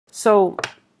So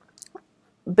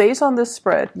based on this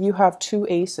spread, you have two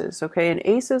aces, okay? And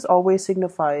aces always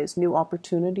signifies new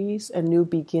opportunities and new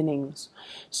beginnings.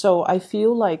 So I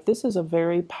feel like this is a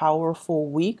very powerful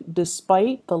week,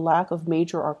 despite the lack of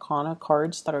major arcana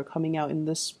cards that are coming out in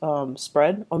this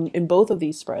spread, in both of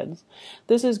these spreads.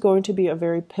 This is going to be a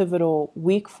very pivotal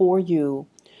week for you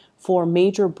for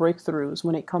major breakthroughs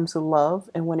when it comes to love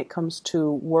and when it comes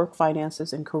to work,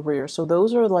 finances, and career. So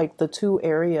those are like the two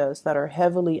areas that are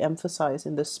heavily emphasized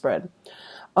in this spread.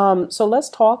 So let's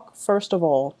talk first of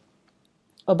all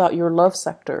about your love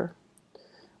sector.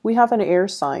 We have an air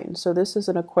sign. So this is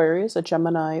an Aquarius, a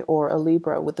Gemini, or a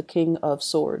Libra with the King of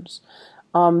Swords.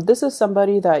 This is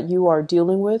somebody that you are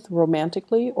dealing with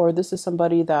romantically, or this is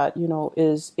somebody that, you know,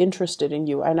 is interested in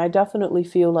you. And I definitely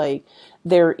feel like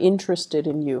they're interested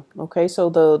in you. Okay, so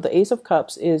the Ace of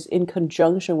Cups is in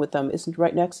conjunction with them, is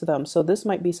right next to them. So this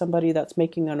might be somebody that's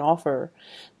making an offer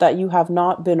that you have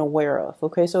not been aware of.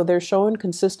 Okay, so they're showing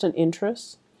consistent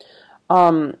interest.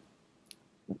 There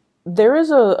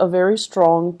is a very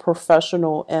strong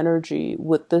professional energy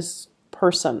with this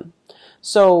person.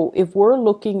 So if we're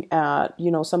looking at, you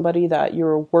know, somebody that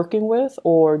you're working with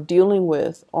or dealing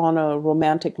with on a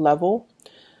romantic level,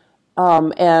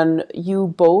 and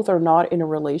you both are not in a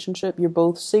relationship, you're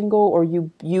both single, or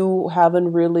you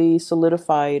haven't really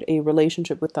solidified a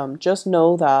relationship with them, just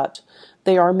know that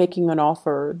they are making an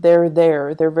offer. They're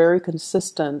there. They're very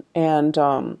consistent. And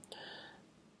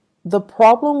the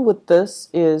problem with this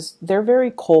is they're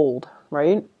very cold,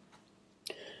 right?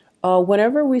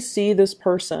 Whenever we see this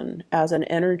person as an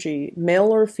energy,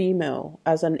 male or female,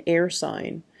 as an air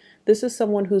sign, this is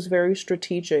someone who's very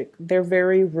strategic. They're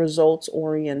very results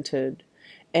oriented.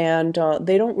 And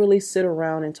they don't really sit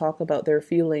around and talk about their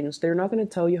feelings. They're not going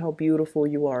to tell you how beautiful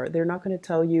you are. They're not going to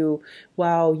tell you,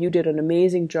 wow, you did an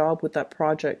amazing job with that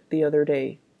project the other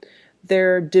day.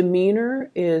 Their demeanor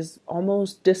is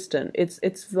almost distant.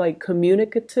 It's like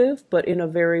communicative, but in a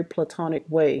very platonic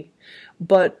way.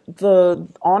 But the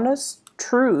honest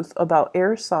truth about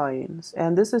air signs,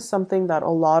 and this is something that a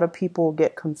lot of people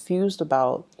get confused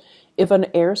about, if an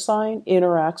air sign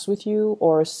interacts with you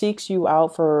or seeks you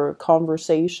out for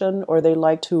conversation, or they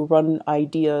like to run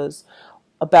ideas,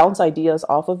 bounce ideas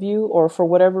off of you, or for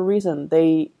whatever reason,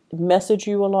 they message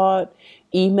you a lot,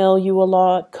 email you a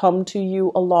lot, come to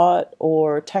you a lot,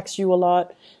 or text you a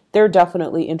lot, they're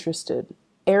definitely interested.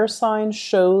 Air signs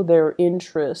show their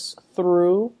interest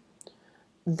through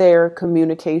their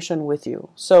communication with you.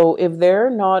 So if they're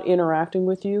not interacting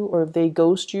with you, or if they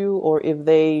ghost you, or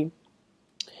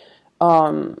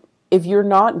if you're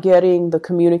not getting the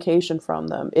communication from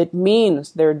them, it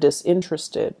means they're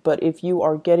disinterested. But if you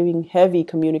are getting heavy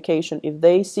communication, if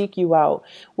they seek you out,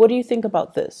 what do you think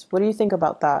about this? What do you think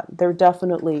about that? They're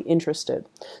definitely interested.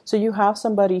 So you have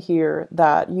somebody here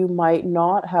that you might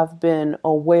not have been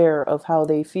aware of how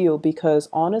they feel, because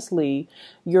honestly,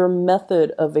 your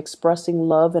method of expressing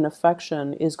love and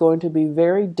affection is going to be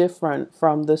very different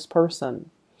from this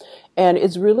person. And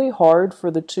it's really hard for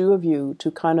the two of you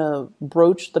to kind of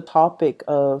broach the topic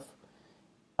of,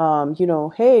 you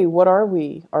know, hey, what are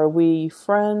we? Are we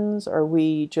friends? Are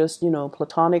we just, you know,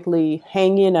 platonically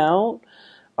hanging out?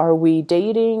 Are we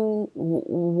dating?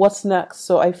 What's next?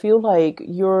 So I feel like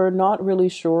you're not really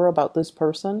sure about this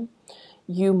person.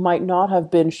 You might not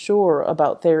have been sure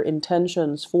about their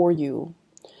intentions for you.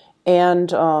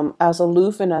 And as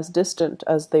aloof and as distant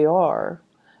as they are,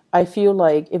 I feel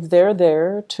like if they're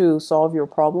there to solve your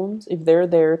problems, if they're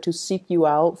there to seek you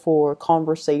out for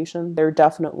conversation, they're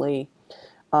definitely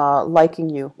liking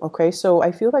you. Okay, so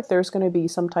I feel like there's going to be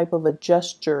some type of a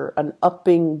gesture, an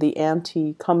upping the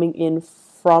ante coming in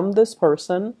from this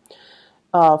person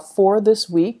for this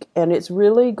week. And it's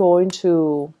really going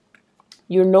to,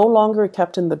 you're no longer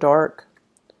kept in the dark.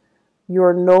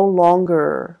 You're no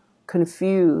longer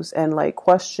confused and like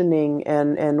questioning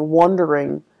and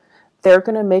wondering. They're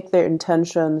going to make their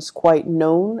intentions quite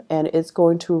known, and it's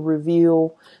going to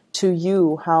reveal to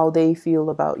you how they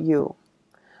feel about you.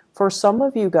 For some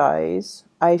of you guys,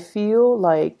 I feel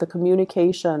like the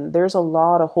communication, there's a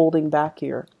lot of holding back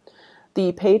here.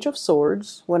 The Page of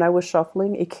Swords, when I was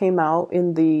shuffling, it came out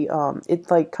in the,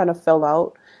 it like kind of fell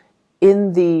out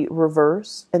in the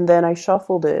reverse, and then I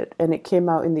shuffled it and it came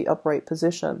out in the upright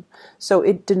position. So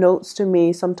it denotes to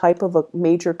me some type of a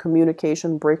major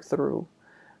communication breakthrough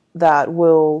that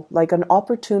will, like an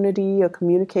opportunity, a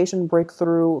communication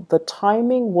breakthrough. The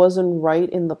timing wasn't right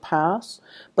in the past,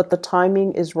 but the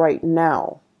timing is right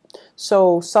now.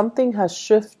 So something has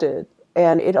shifted,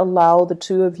 and it allowed the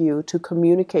two of you to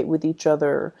communicate with each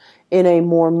other in a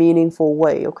more meaningful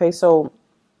way. Okay, so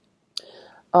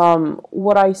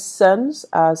What I sense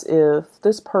as if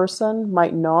this person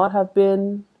might not have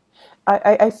been,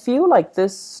 I feel like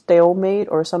this stalemate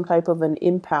or some type of an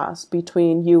impasse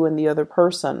between you and the other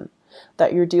person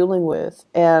that you're dealing with,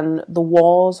 and the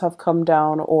walls have come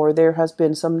down, or there has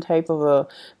been some type of a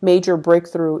major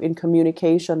breakthrough in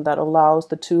communication that allows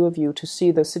the two of you to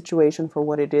see the situation for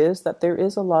what it is, that there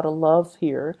is a lot of love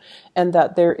here, and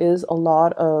that there is a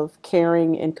lot of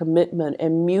caring and commitment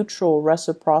and mutual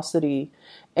reciprocity,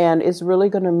 and it's really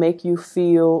going to make you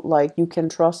feel like you can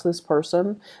trust this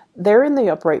person. They're in the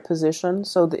upright position,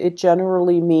 so it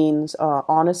generally means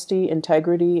honesty,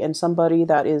 integrity, and somebody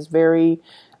that is very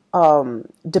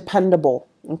dependable.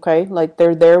 Okay, like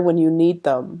they're there when you need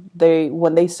them.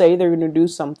 When they say they're going to do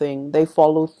something, they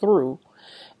follow through.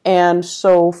 And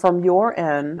so from your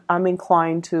end, I'm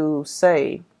inclined to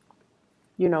say,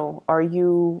 are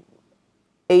you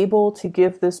able to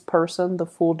give this person the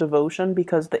full devotion?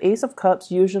 Because the Ace of Cups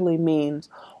usually means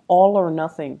all or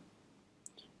nothing.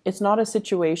 It's not a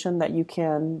situation that you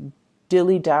can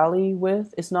dilly-dally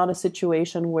with. It's not a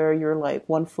situation where you're like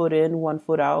 1 foot in, 1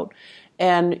 foot out.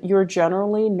 And you're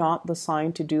generally not the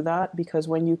sign to do that, because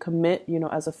when you commit,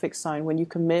 as a fixed sign, when you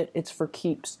commit, it's for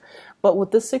keeps. But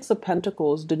with the Six of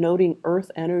Pentacles denoting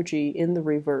earth energy in the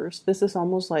reverse, this is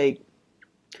almost like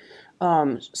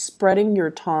spreading your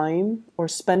time or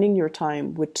spending your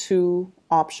time with two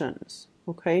options,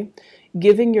 okay?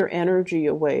 Giving your energy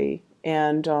away,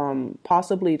 and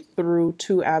possibly through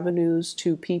two avenues,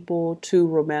 two people, two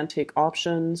romantic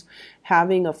options,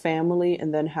 having a family,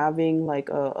 and then having like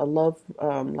a love,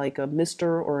 like a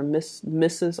Mr. or a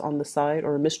Mrs. on the side,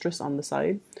 or a mistress on the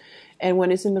side. And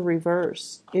when it's in the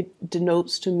reverse, it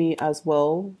denotes to me as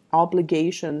well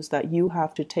obligations that you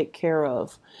have to take care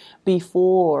of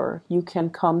before you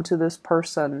can come to this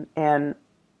person and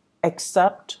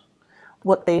accept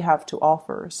what they have to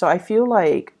offer. So I feel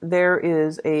like there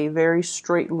is a very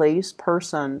straight-laced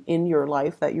person in your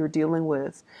life that you're dealing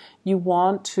with. You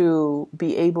want to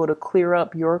be able to clear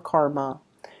up your karma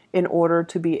in order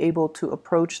to be able to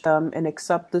approach them and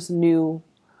accept this new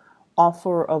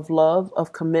offer of love,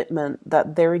 of commitment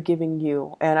that they're giving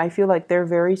you. And I feel like they're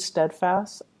very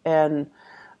steadfast and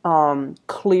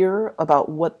clear about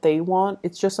what they want.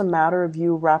 It's just a matter of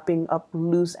you wrapping up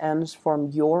loose ends from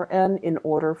your end in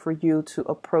order for you to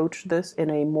approach this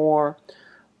in a more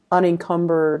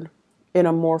unencumbered, in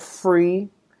a more free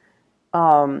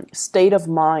state of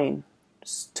mind,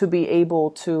 to be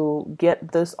able to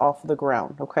get this off the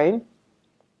ground, okay?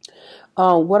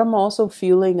 What I'm also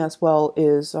feeling as well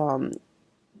is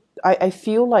I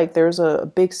feel like there's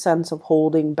a big sense of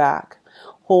holding back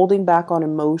on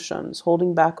emotions,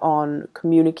 holding back on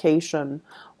communication,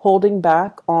 holding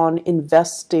back on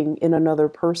investing in another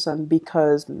person,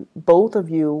 because both of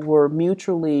you were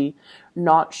mutually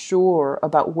not sure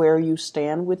about where you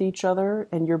stand with each other,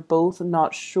 and you're both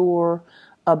not sure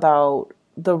about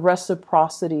the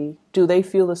reciprocity. Do they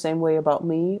feel the same way about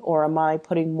me, or am I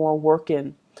putting more work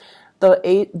in?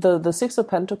 The Six of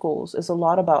Pentacles is a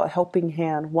lot about a helping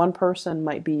hand. One person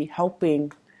might be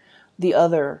helping the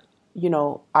other,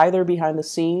 either behind the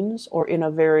scenes or in a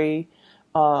very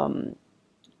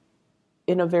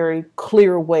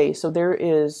clear way. So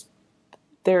there's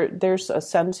a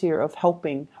sense here of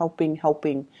helping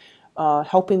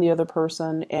the other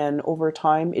person, and over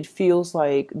time it feels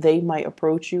like they might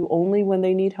approach you only when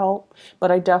they need help.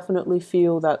 But I definitely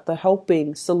feel that the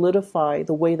helping solidify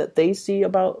the way that they see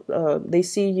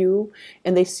you,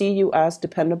 and they see you as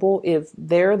dependable. If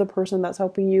they're the person that's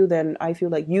helping you, then I feel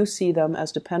like you see them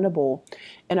as dependable,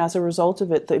 and as a result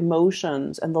of it, the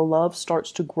emotions and the love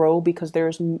starts to grow, because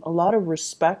there's a lot of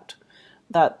respect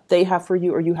that they have for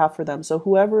you or you have for them. So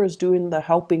whoever is doing the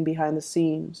helping behind the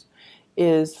scenes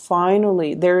is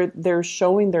finally, they're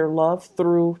showing their love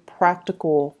through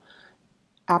practical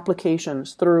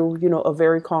applications, through a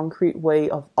very concrete way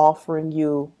of offering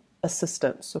you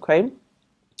assistance. Okay.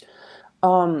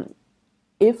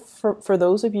 If for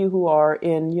those of you who are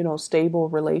in stable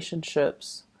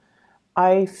relationships,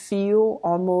 I feel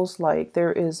almost like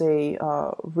there is a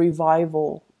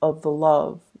revival of the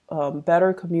love,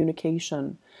 better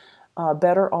communication,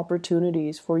 better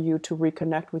opportunities for you to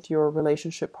reconnect with your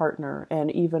relationship partner,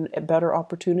 and even better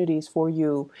opportunities for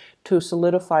you to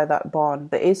solidify that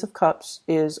bond. The Ace of Cups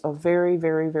is a very,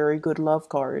 very, very good love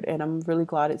card, and I'm really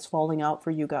glad it's falling out for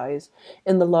you guys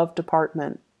in the love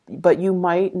department. But you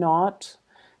might not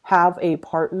have a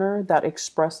partner that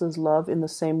expresses love in the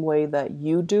same way that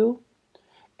you do.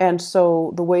 And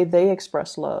so the way they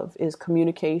express love is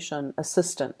communication,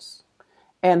 assistance.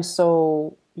 And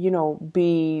so,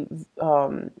 be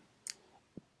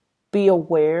be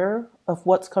aware of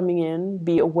what's coming in,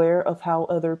 be aware of how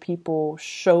other people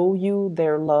show you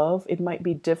their love. It might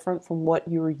be different from what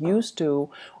you're used to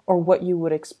or what you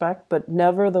would expect, but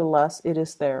nevertheless, it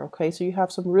is there. Okay, so you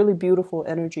have some really beautiful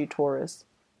energy, Taurus.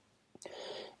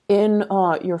 In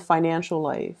your financial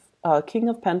life, King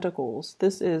of Pentacles,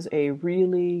 this is a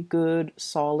really good,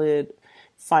 solid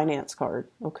finance card,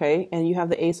 okay? And you have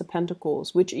the Ace of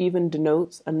Pentacles, which even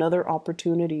denotes another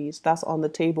opportunities that's on the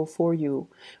table for you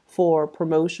for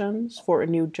promotions, for a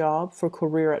new job, for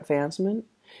career advancement.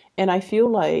 And I feel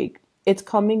like it's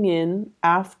coming in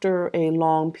after a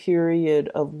long period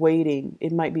of waiting.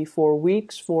 It might be 4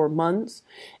 weeks, 4 months,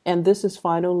 and this is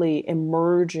finally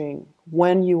emerging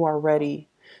when you are ready.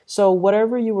 So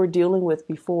whatever you were dealing with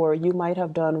before, you might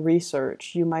have done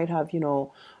research. You might have,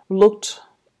 looked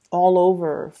all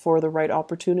over for the right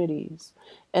opportunities.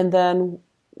 And then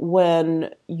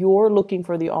when you're looking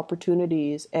for the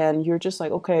opportunities and you're just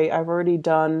like, okay, I've already,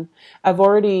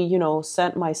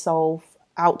 sent myself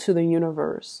out to the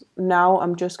universe. Now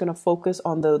I'm just going to focus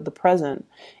on the present,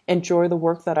 enjoy the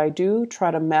work that I do,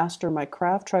 try to master my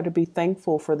craft, try to be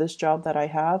thankful for this job that I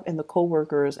have and the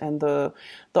coworkers and the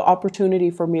opportunity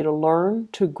for me to learn,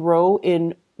 to grow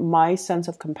in my sense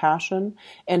of compassion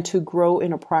and to grow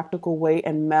in a practical way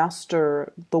and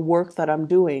master the work that I'm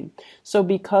doing. So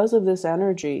because of this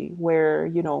energy where,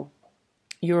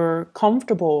 you're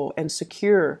comfortable and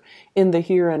secure in the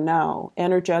here and now,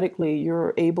 energetically,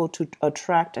 you're able to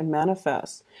attract and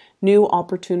manifest new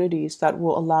opportunities that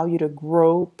will allow you to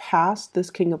grow past this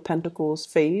King of Pentacles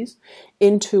phase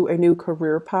into a new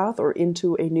career path or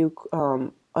into a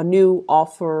new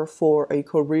offer for a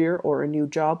career or a new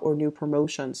job or new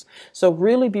promotions. So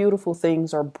really beautiful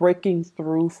things are breaking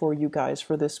through for you guys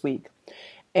for this week.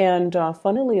 And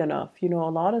funnily enough, a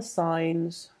lot of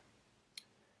signs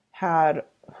had,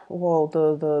 well,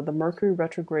 the Mercury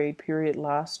retrograde period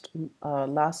last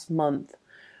month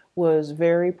was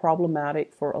very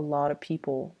problematic for a lot of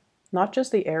people. Not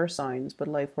just the air signs, but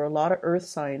like for a lot of earth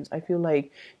signs. I feel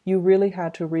like you really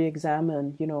had to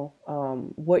re-examine,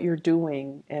 what you're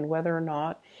doing and whether or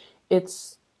not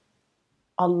it's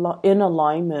in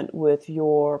alignment with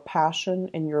your passion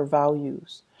and your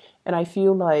values. And I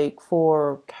feel like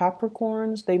for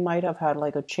Capricorns, they might have had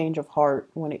like a change of heart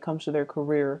when it comes to their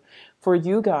career. For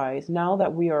you guys, now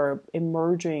that we are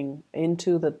emerging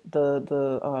into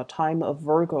the time of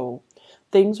Virgo,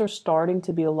 things are starting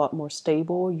to be a lot more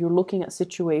stable. You're looking at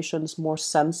situations more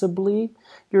sensibly.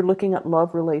 You're looking at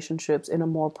love relationships in a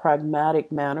more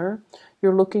pragmatic manner.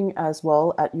 You're looking as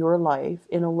well at your life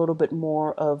in a little bit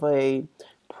more of a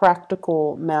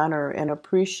practical manner and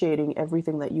appreciating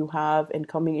everything that you have and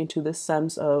coming into this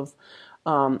sense of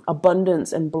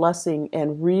abundance and blessing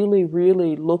and really,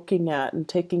 really looking at and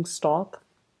taking stock.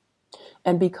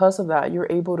 And because of that,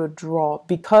 you're able to draw,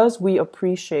 because we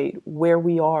appreciate where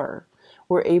we are,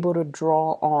 we're able to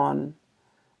draw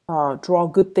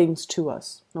good things to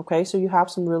us. Okay, so you have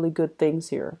some really good things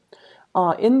here.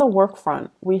 In the work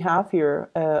front, we have here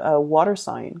a water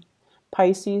sign.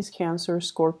 Pisces, Cancer,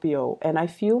 Scorpio. And I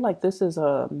feel like this is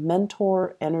a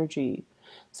mentor energy.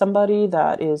 Somebody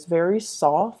that is very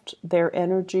soft. Their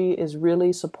energy is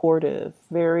really supportive,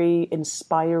 very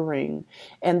inspiring.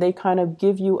 And they kind of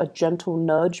give you a gentle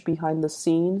nudge behind the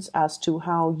scenes as to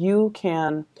how you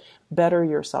can better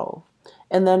yourself.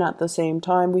 And then at the same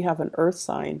time, we have an earth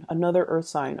sign, another earth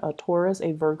sign, a Taurus,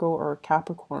 a Virgo, or a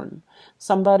Capricorn.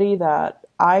 Somebody that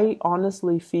I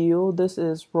honestly feel this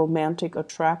is romantic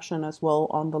attraction as well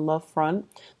on the love front.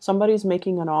 Somebody's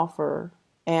making an offer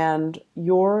and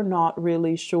you're not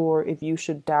really sure if you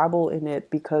should dabble in it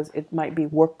because it might be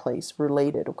workplace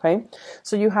related, okay?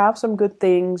 So you have some good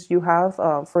things. You have,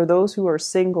 for those who are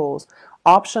singles,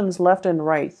 options left and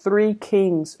right. 3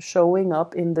 kings showing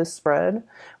up in this spread,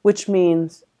 which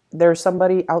means there's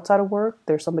somebody outside of work,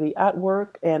 there's somebody at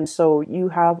work, and so you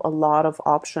have a lot of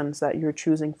options that you're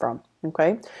choosing from,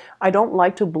 okay? I don't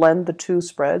like to blend the two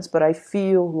spreads, but I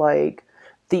feel like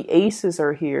the aces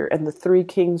are here and the 3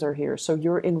 kings are here, so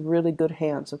you're in really good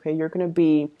hands, okay? You're going to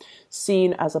be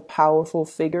seen as a powerful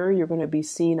figure. You're going to be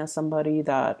seen as somebody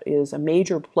that is a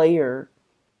major player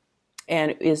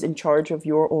and is in charge of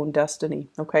your own destiny,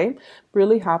 okay?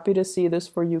 Really happy to see this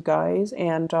for you guys,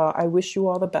 and I wish you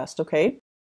all the best, okay?